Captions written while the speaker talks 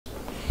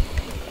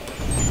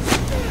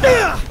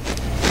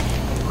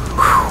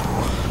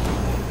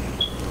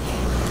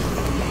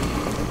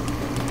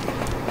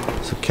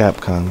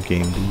Capcom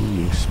game do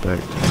you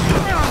expect?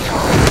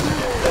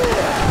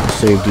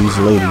 Save these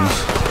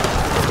ladies.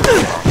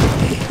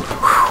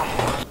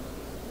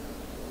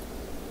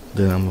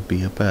 Then I'm gonna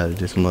be up out of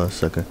this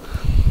motherfucker.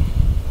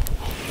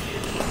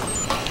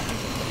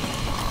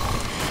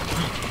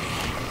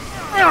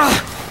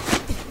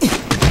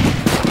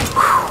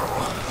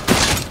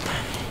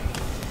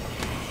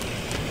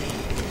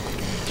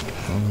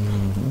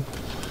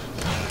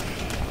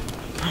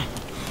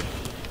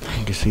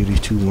 You can see these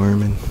two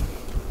worming.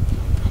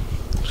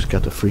 Just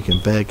got the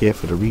freaking baguette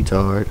for the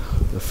retard.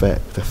 The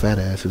fat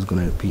ass who's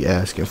gonna be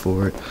asking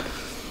for it.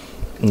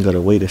 You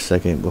gotta wait a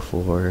second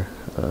before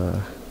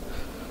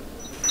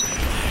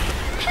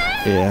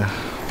yeah.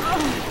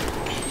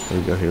 Here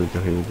we go, here we go,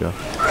 here we go.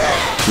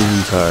 Two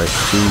retards,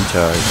 two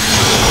retards.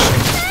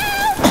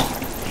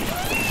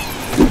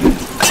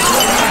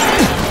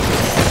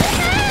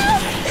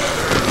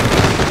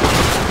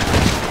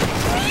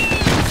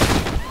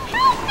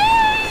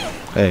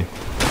 Hey.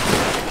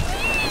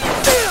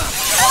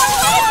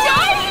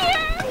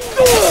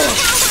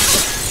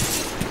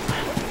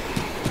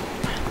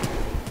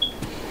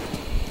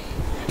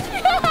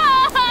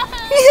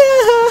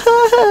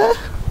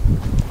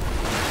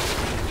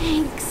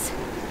 Thanks.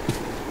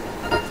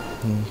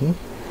 Mm-hmm.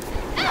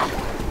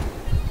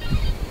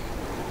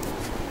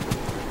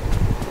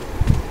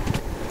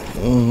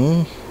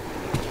 Mm-hmm.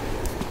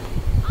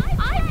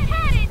 I've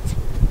had it.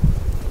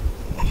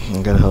 I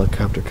got a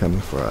helicopter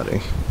coming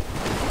Friday.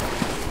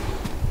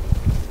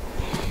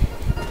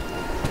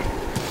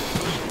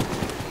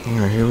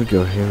 Alright, here we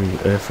go. Here we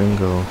effing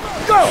go.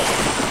 Go!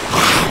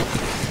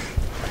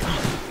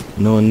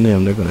 Knowing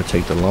them, they're gonna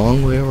take the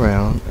long way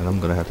around, and I'm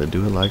gonna have to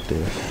do it like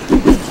this.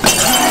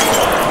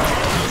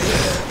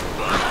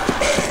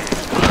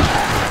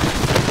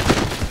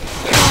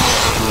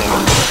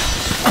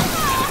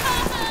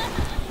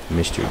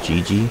 Mr.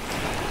 GG.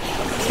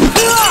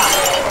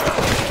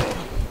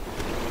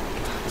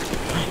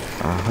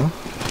 Uh-huh.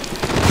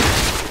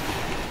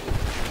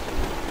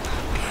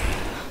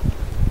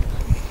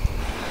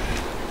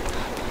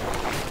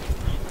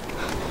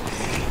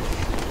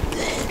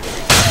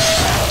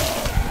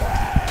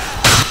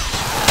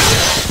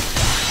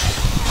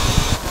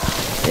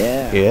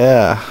 Yeah.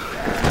 Yeah.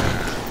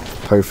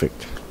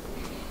 Perfect.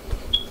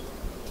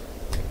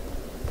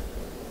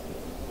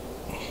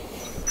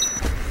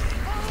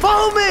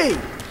 Follow me!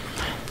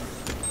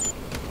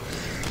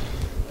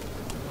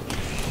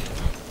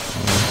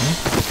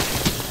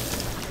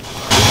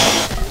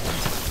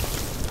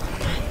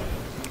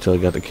 So I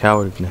got the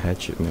coward and the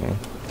hatchet man,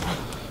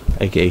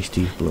 aka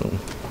Steve BLUM.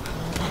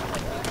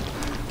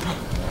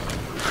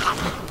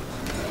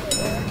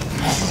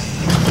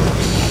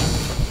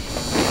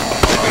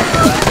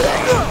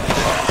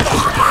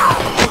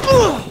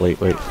 Wait.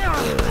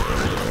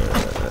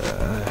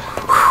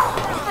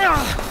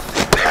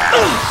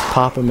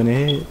 Pop him in the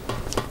head.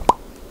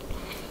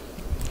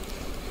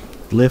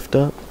 Lift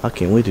up. I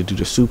can't wait to do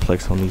the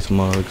suplex on these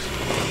mugs.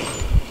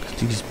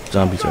 These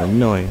zombies are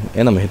annoying.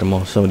 And I'm gonna hit them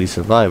on some of these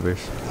survivors.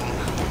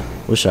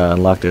 Wish I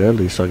unlocked it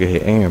earlier so I could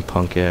hit Aaron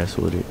punk ass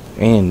with it.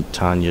 And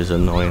Tanya's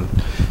annoying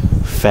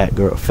fat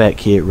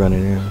kid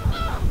running in.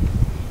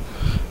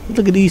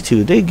 Look at these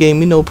two. They gave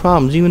me no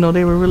problems even though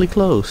they were really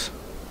close.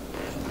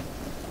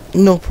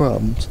 No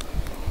problems.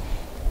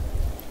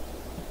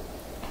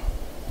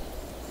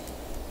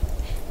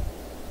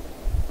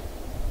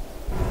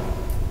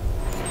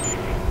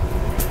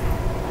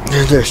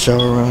 Is there a shower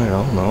around here?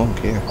 I don't know. I don't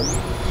care.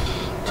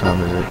 What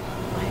time is it?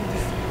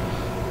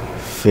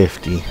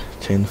 50.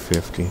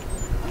 10:50.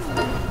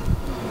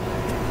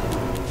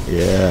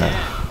 Yeah.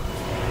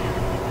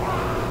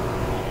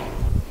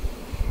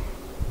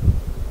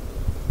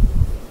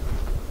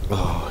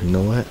 Oh, you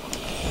know what?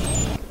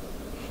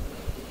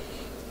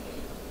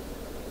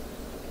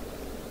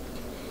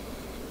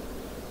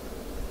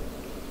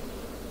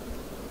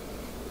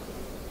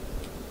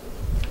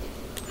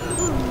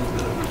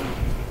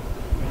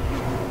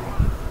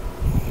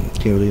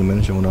 Can't really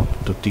imagine when I'm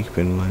the deep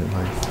end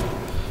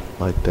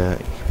like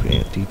that.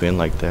 Yeah, deep end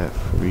like that.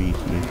 Free.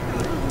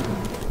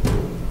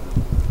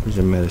 Where's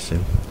your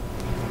medicine?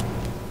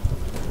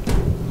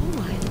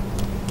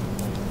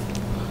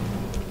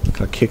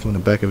 Can I kick him in the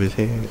back of his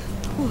head?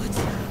 What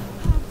happened?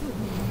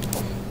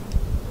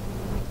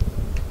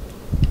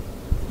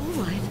 All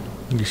right.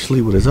 You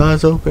sleep with his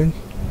eyes open?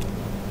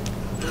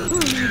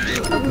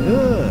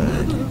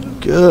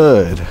 Good.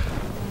 Good.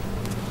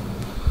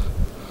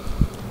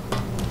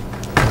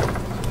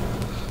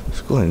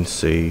 Let's go ahead and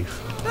save.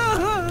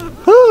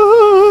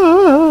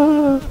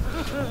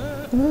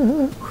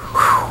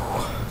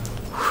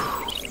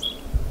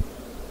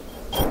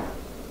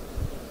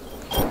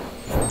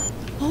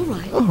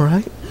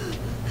 Alright.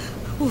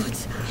 What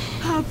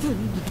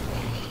happened?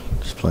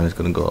 This plan is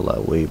gonna go a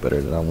lot way better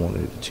than I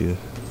wanted it to.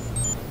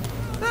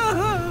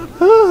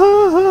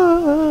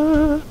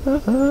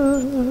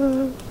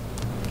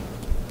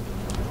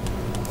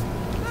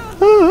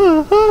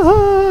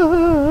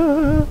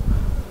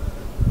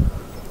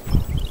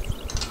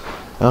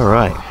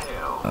 Alright.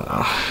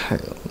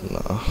 Hell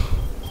no.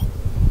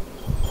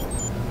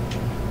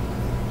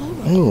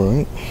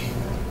 Alright.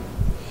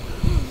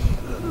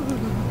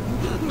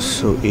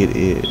 So it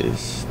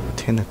is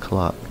 10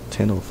 o'clock,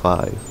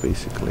 10:05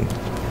 basically.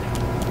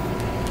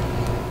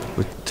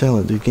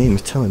 The game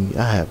is telling me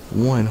I have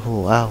 1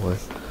 whole hour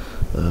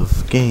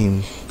of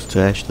game to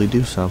actually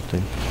do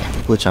something,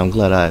 which I'm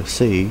glad I have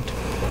saved.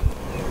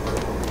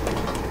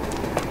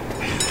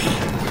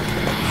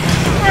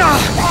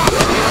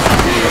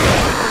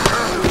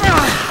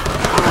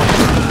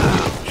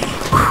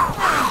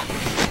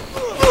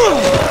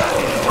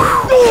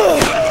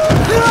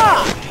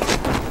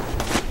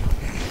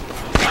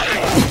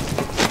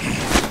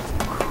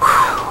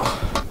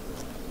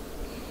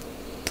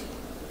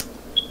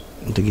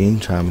 The game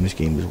time in this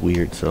game is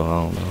weird, so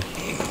I don't know.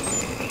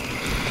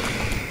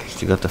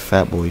 Still got the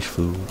Fat Boys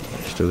food.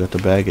 Still got the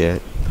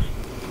baguette.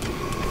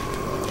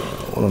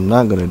 What I'm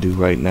not gonna do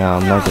right now,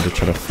 I'm not gonna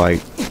try to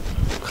fight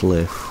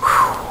Cliff.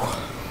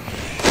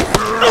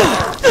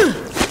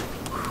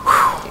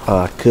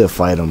 I could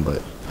fight him,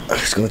 but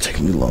it's gonna take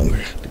me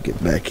longer to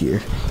get back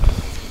here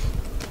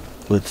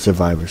with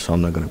survivors, so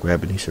I'm not gonna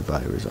grab any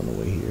survivors on the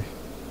way here.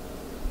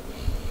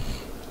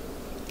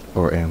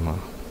 Or am I?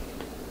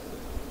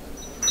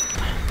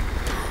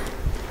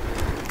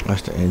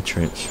 That's the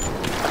entrance.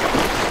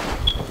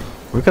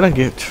 Where can I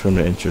get from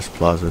the entrance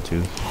plaza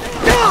to?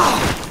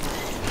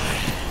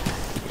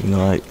 You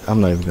know, I'm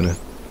not even gonna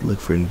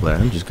look for anybody.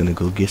 I'm just gonna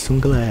go get some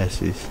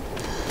glasses.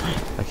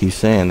 I keep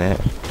saying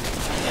that,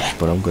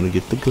 but I'm gonna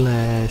get the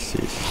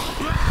glasses.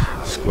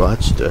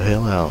 Squatch the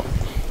hell out.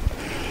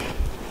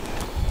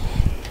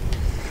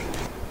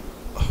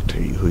 I'll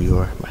tell you who you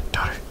are, my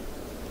daughter.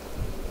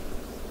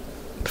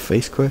 The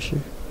face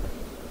crusher.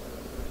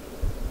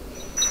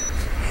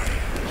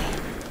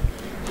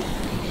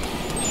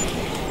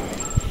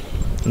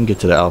 I can get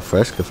to the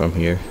alfresco from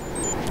here.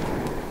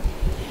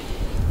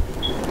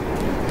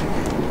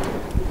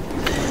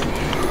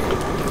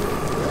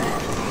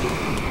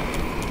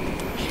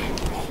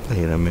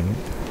 Wait a minute.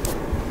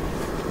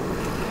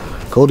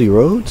 Cody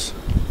Rhodes?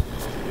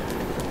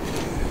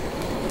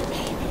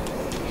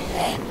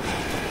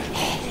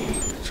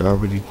 It's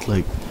already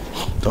like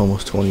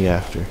almost 20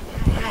 after.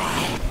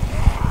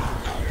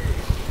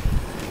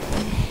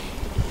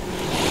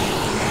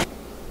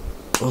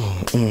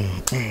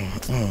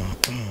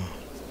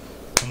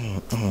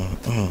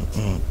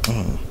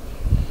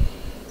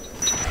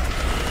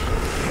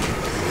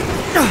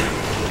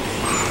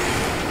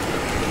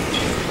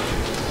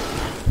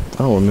 I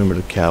don't remember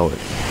the coward.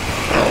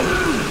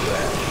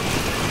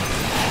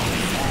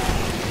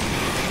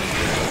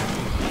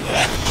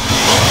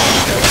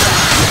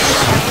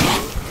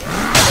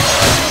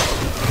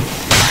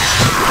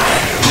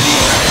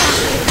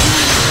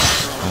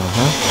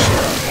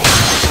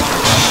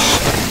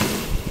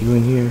 You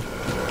in here?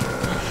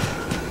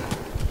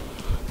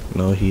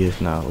 No, he is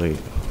not. Wait,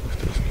 what's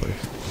this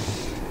place?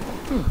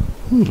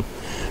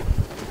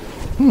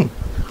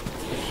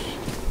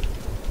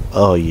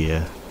 Oh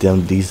yeah,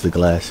 these the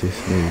glasses.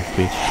 Move,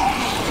 bitch.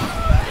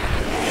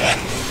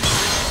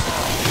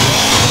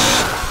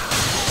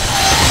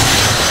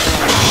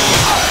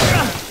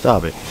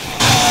 Stop it.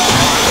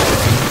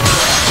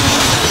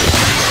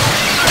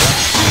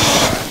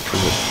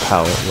 This is a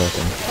powered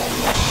weapon.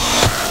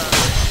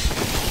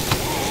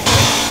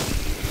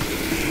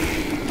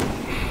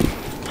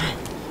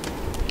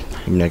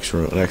 Next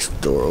room, next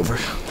door over.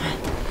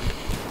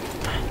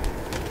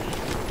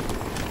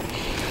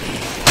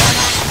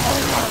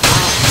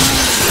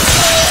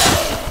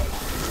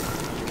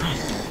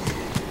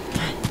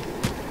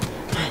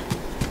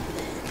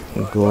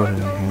 Go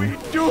ahead. What are we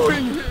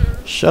doing here?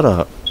 Shut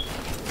up.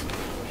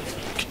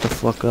 Get the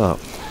fuck up.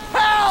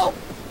 Help!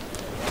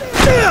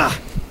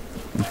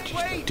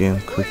 These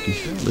damn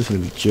cookies. Listen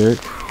to me, jerk.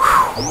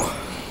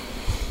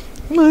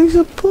 Like he's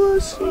a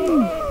pussy.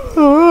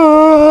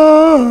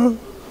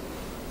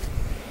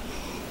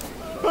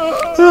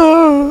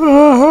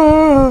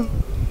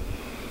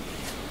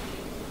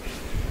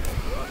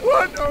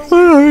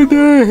 What are we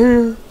doing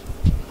here?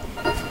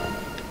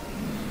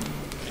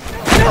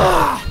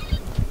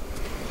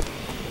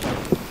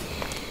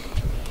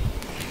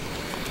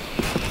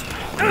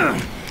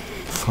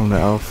 From the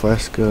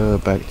alfresco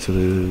back to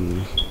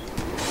the...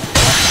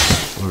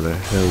 Where the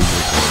hell is it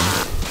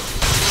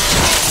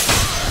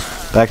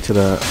going? Back to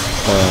the,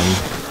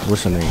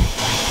 what's her name?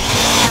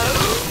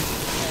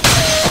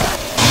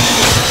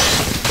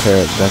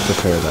 Back to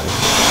paradise.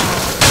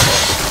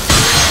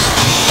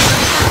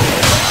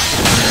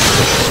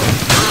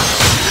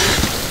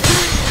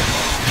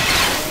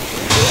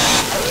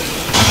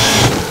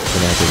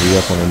 Gonna have to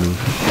re-up on a new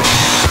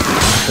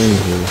thing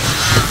here.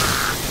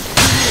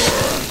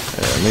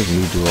 Make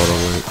me do all the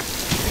work.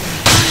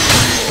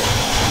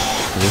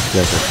 This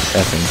guy's a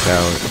effing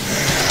coward.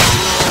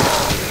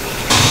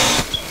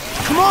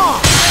 Come on!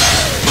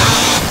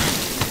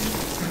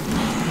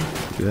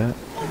 See that?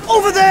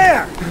 Over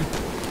there!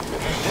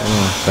 Come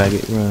on,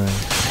 faggot, run.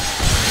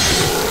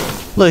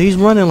 Look, he's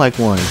running like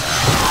one.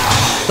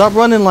 Stop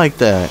running like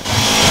that.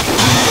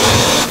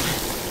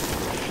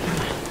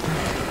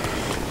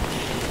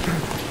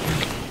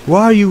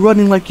 Why are you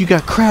running like you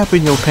got crap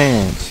in your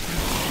pants?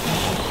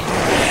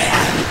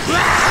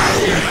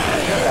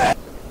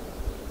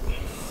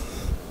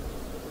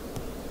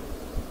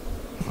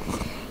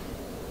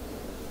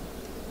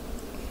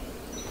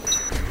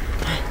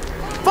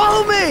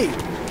 Follow me!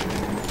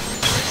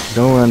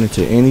 Don't run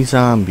into any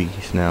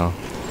zombies now.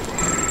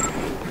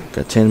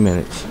 Got 10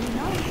 minutes.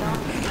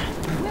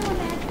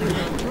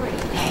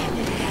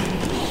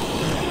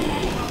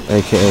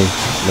 AKA,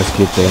 let's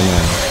get there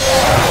now.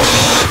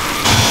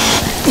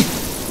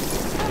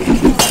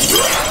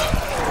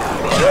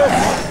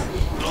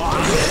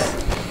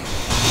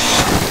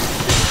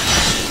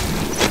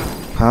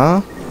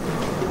 Huh?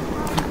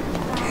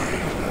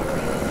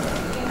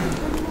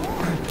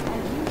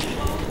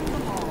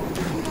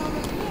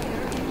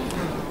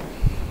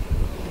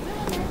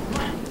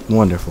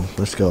 Wonderful.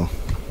 Let's go.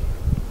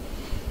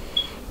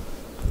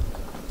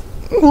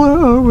 What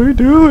are we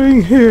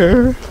doing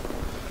here?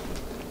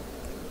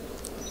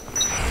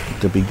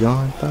 To be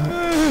gone by?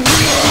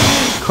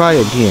 Cry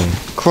again.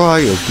 Cry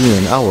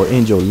again. I will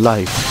end your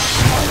life.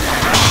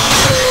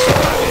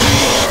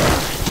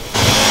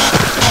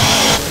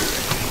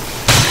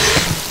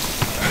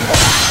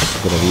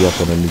 I'm gonna be up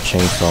on a new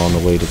chainsaw on the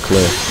way to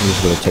Cliff. I'm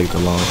just gonna take the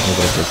long. I'm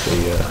gonna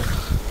take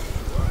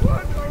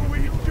What are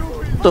we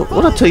doing?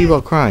 what I tell you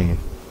about crying?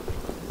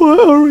 What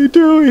are we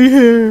doing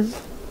here?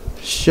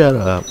 Shut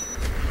up.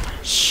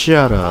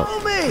 Shut up.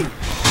 Follow me!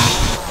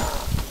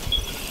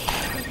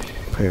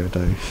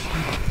 Paradise.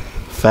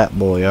 Fat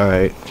boy,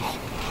 alright.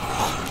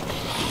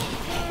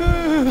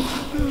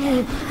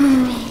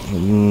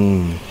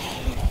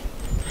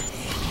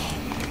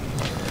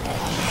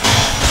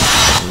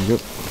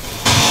 Yep.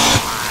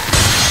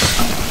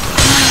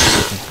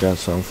 Got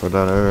something for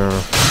that air.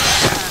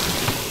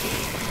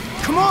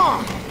 Come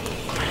on!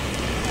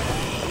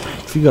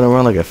 If you're gonna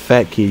run like a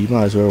fat kid, you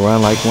might as well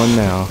run like one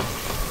now.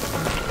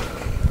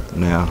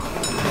 Now.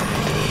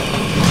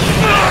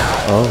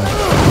 Oh.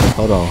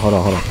 Hold on.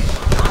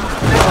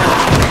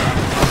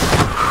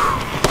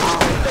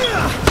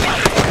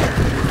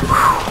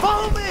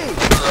 Follow me!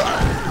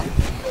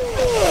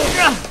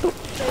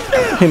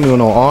 Hit me with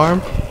no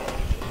arm.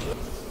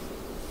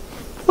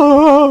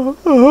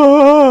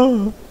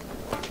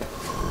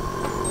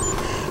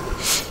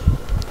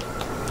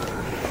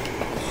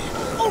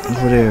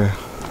 Over there.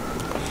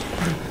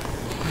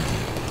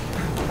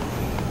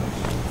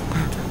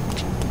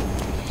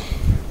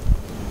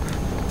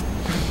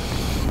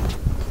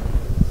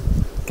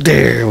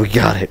 There, we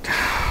got it.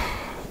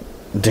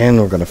 Then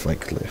we're gonna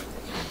fight Cliff.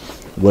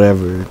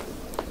 Whatever.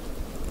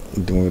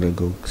 Then we're gonna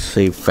go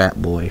save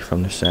Fat Boy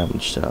from the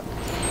sandwich shop.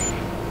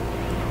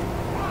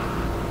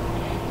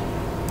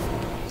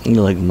 You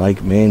know, like Mike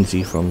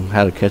Manzi from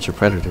How to Catch a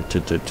Predator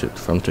To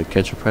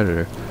Catch a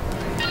Predator.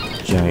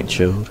 Giant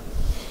chode.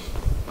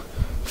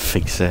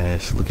 Face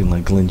ass, looking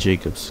like Glenn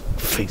Jacobs.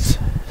 Face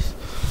ass.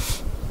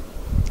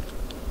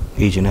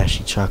 Agent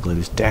Ashley Chocolate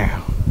is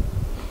down.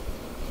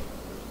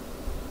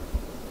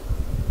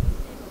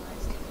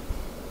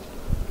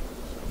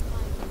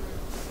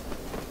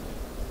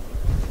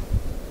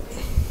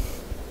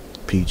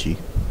 PG.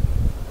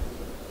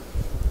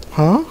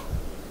 Huh?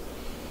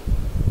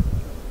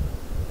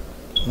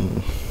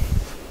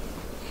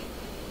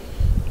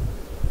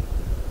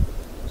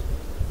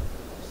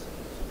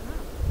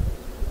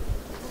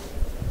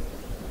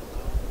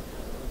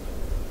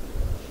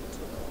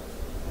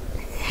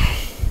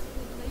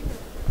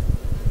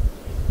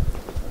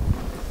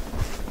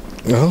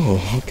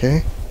 Oh,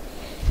 okay.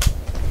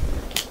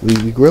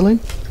 We grilling?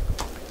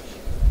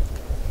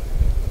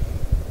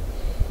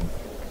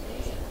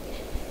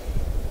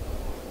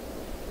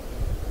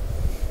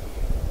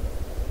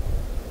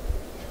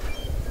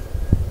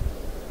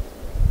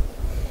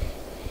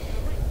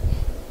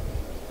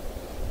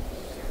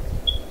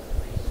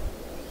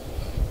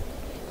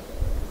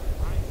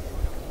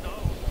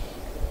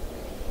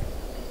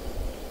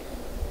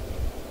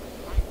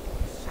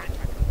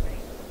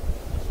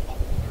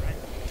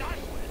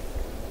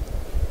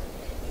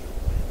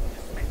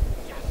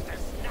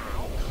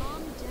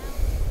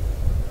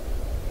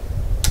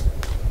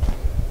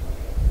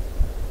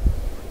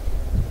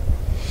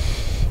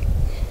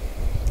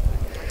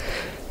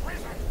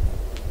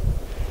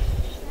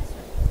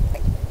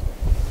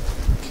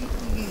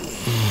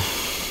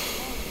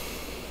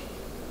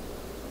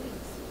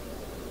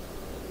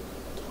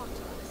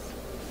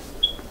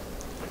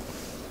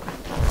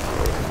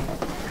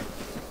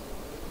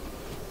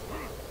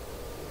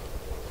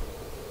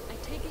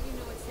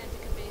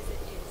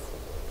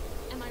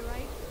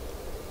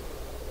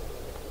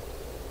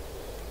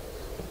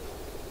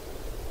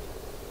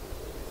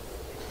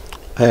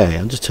 Hey,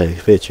 I'm just taking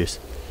pictures.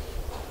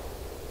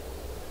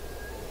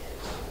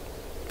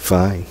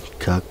 Fine,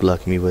 cock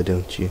block me, why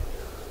don't you?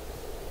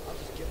 I'll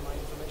just get my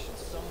information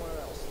somewhere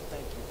else.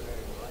 Thank you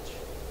very much.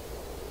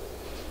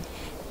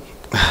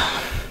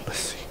 Let's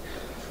see.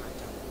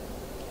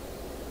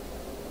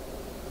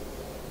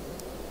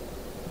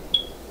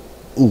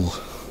 Ooh.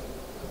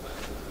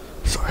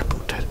 Sorry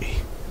about that,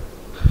 E.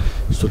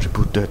 Sorry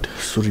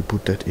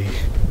about that E.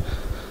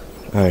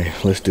 Alright,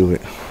 let's do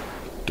it.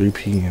 3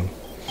 p.m.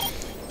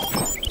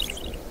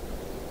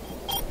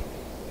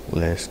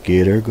 Let's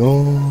get her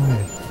going.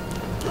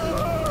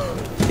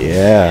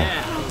 Yeah.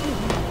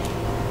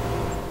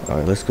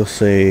 Alright, let's go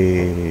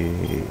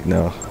say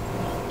no.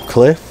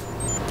 Cliff.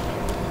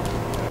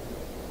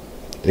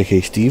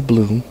 aka Steve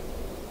BLUM.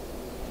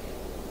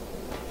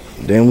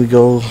 Then we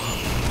go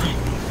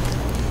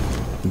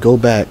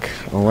back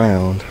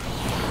around.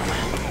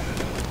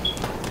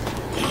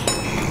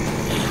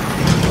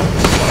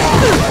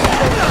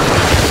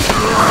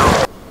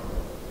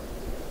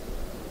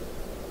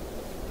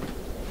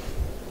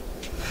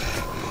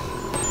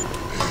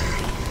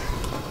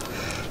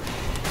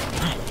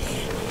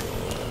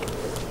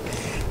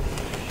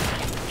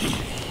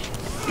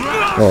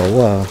 Oh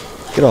wow,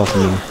 get off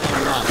me.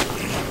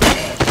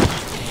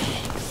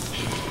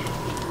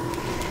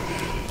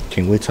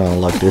 Can't wait till I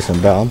unlock this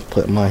and I'm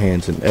putting my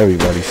hands in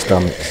everybody's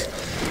stomachs.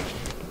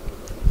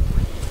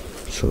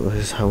 So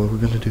this is how we're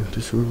gonna do.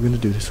 This is what we're gonna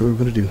do. This is what we're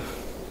gonna do.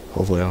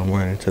 Hopefully I don't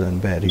run into nothing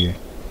bad here.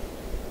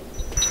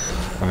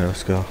 Alright,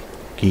 let's go.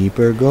 Keep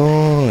her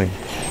going.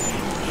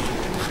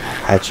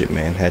 Hatchet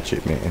man,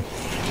 hatchet man.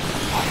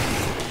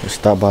 Let's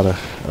stop by the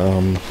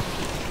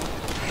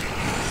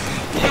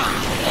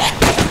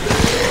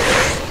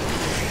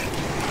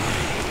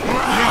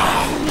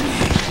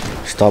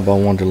stop by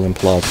Wonderland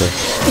Plaza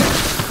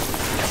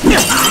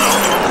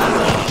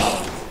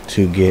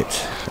to get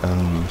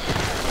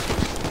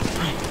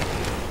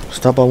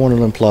stop by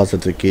Wonderland Plaza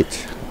to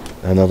get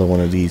another one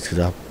of these, because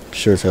I'm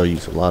sure as hell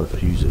use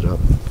it up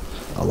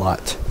a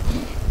lot.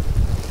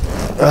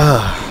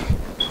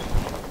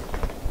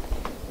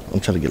 I'm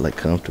trying to get like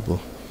comfortable.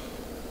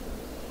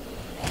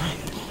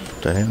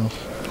 What the hell?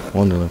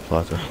 Wonderland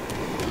Plaza.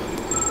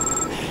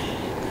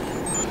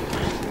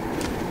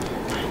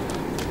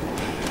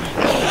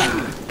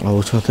 I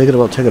was thinking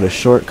about taking a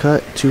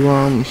shortcut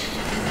to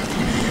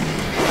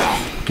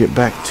get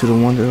back to the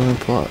Wonderland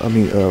Plaza. I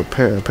mean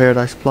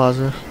Paradise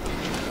Plaza.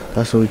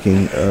 That's where we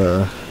can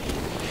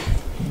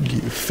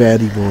get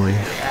Fatty Boy.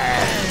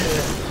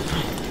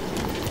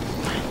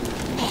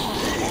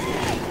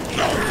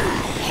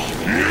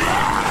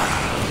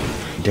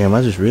 Damn,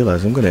 I just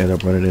realized I'm gonna end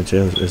up running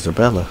into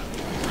Isabella.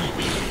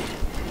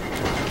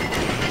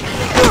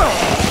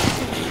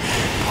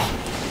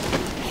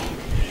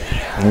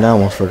 And I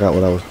almost forgot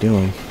what I was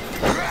doing.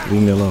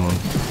 Leave me alone.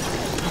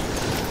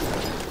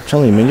 I'm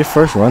telling you, man, your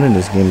first run in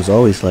this game is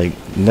always like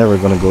never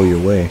gonna go your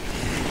way.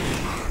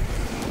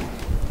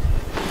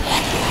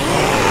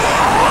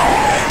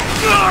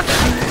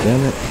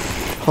 Damn it.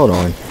 Hold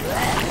on.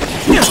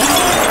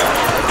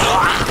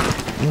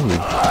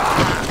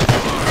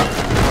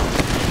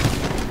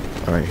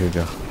 Alright, here we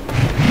go.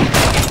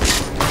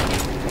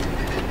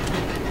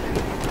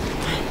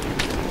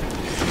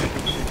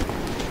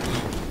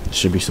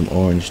 Should be some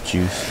orange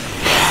juice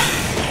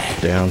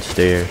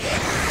downstairs.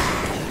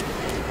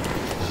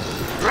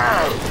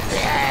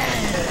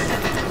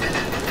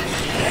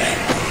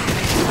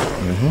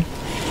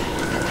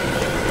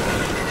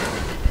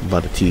 By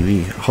the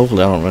TV.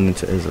 Hopefully I don't run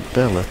into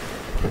Isabella.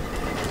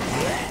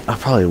 I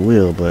probably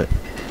will, but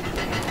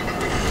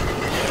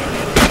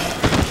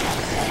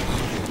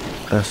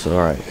that's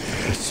alright.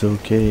 It's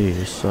okay.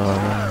 It's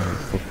alright.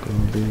 Fuck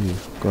on this.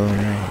 Fuck on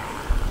that.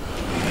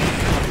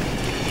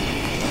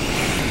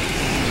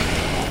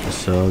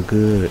 It's all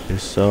good.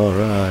 It's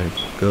alright.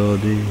 Go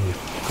deep.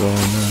 Go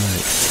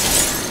night.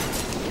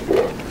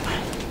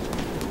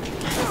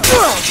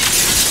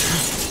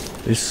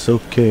 It's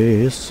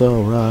okay. It's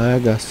alright. I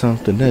got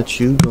something that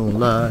you gon'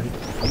 like.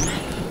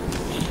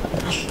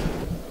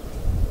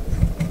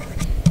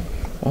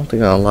 I don't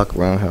think I unlock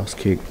roundhouse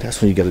kick.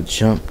 That's when you gotta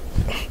jump.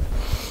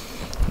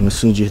 And as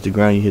soon as you hit the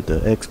ground, you hit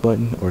the X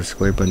button or the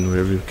square button,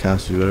 whatever it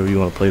counts to, whatever you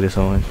want to play this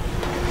on.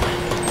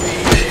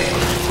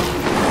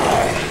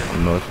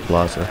 North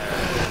Plaza.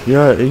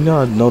 Yeah, you know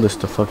I noticed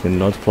the fucking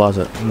North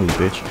Plaza. Move,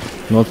 bitch.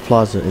 North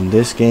Plaza in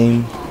this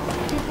game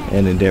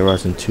and in Dead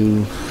Rising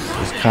 2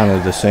 is kind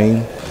of the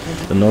same.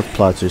 The North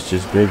Plaza is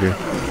just bigger.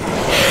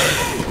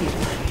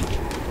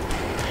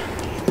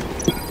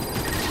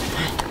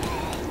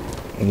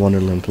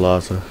 Wonderland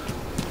Plaza.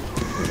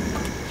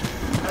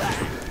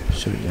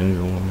 Should be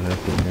younger woman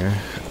up in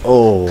there.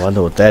 Oh, I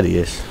know what that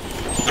is.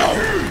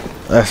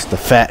 That's the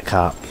fat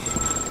cop.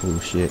 Oh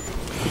shit.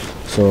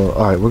 So,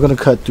 alright, we're gonna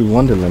cut through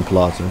Wonderland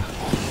Plaza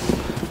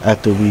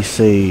after we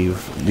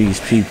save these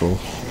people.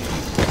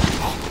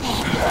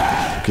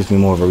 Gives me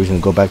more of a reason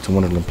to go back to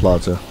Wonderland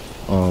Plaza.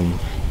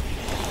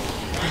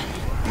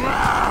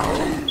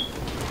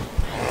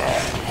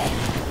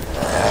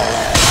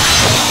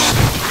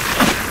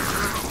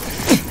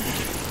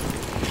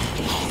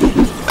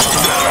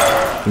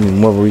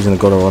 More of a reason to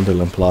go to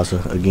Wonderland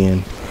Plaza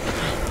again.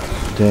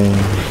 Then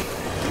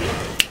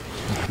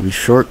we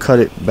shortcut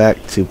it back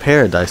to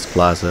Paradise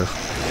Plaza.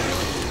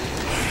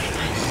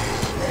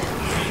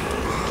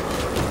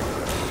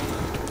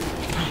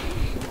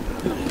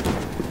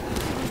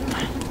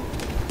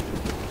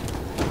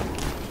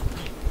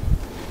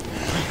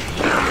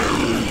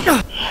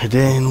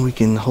 Then we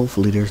can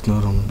hopefully there's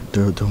no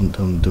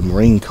them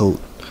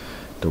raincoat,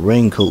 the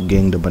raincoat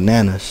gang, the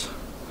bananas.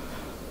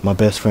 My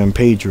best friend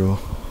Pedro.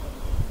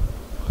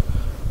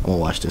 I'm gonna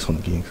watch this one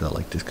again because I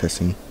like this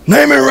cutscene.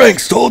 Name and rank,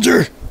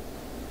 soldier.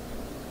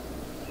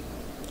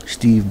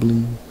 Steve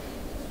BLUM.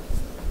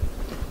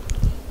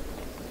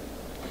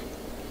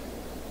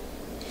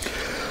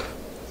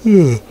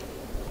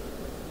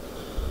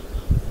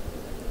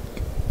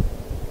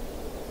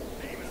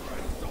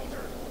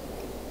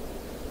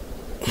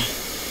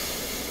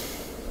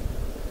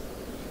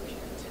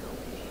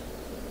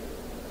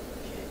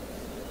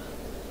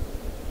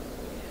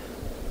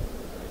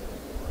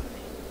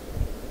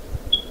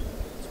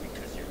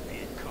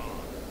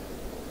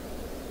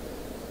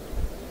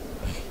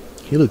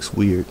 He looks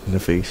weird in the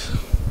face.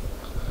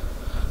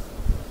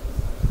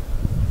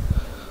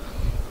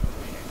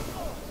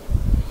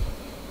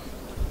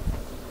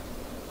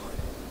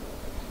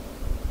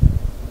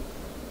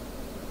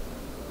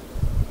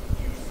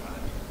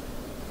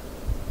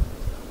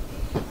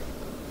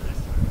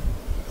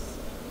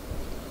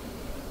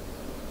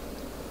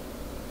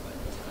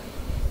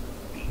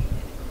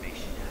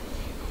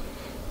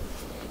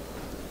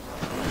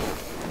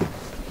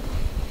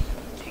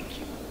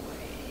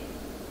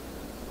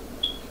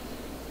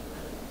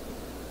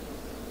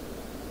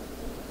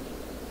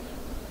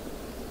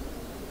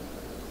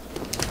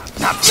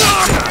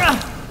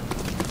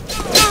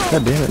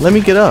 God damn it, let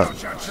me get up.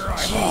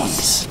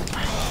 Jeez.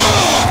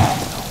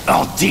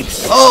 Oh, deep.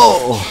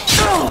 Oh!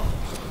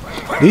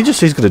 Did he just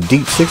say he's gonna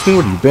deep six me?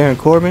 What are you, Baron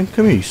Corbin?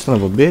 Come here, you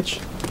son of a bitch.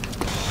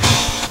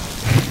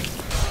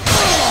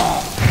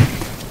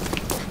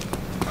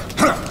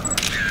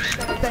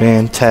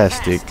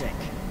 Fantastic.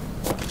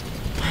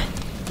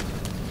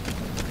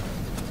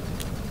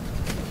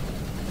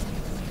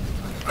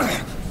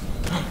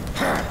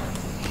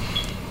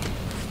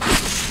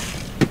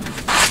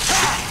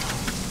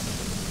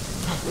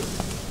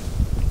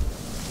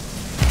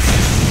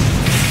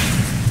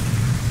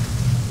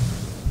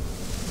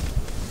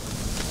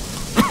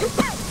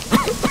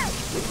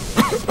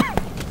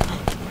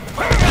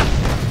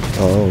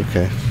 Oh,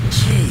 okay.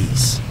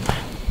 Jeez.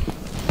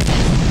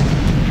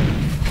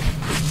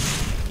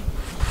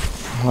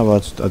 How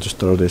about I just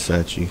throw this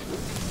at you?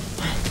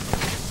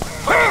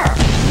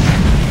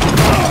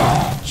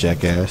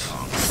 Jackass.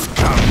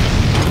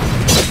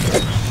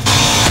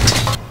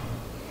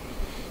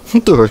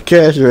 Threw a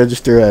cash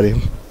register at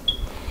him.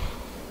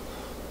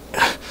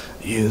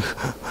 You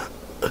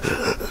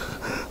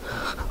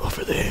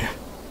over there.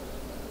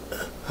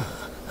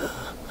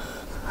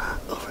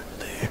 Over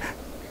there.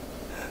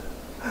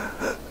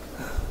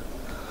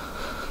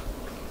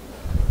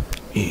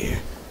 Here.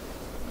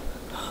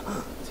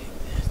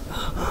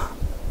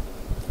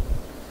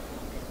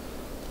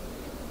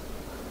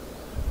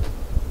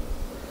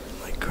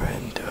 My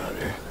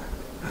granddaughter.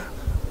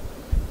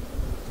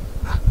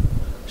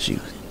 She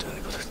was done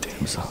with those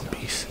damn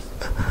zombies.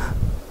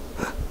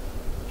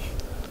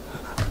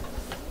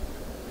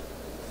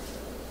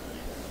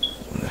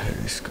 When I heard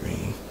her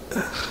scream,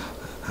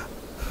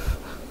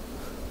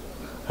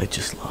 I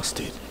just lost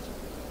it.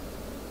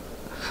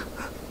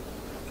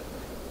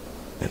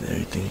 And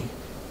everything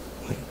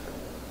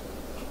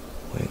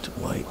went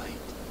white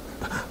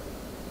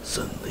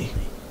suddenly.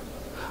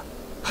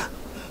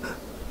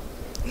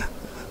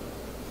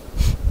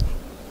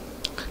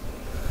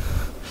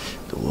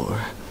 The war,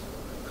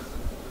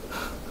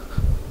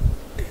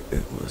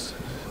 it was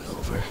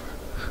over.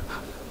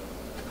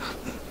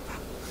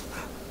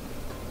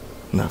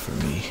 Not for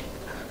me.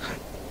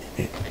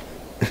 It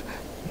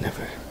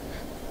never.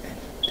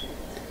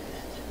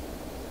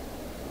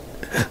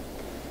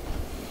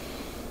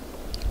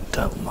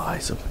 Double my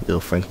eyes up. Yo,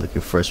 Frank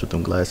looking fresh with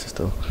them glasses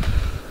though.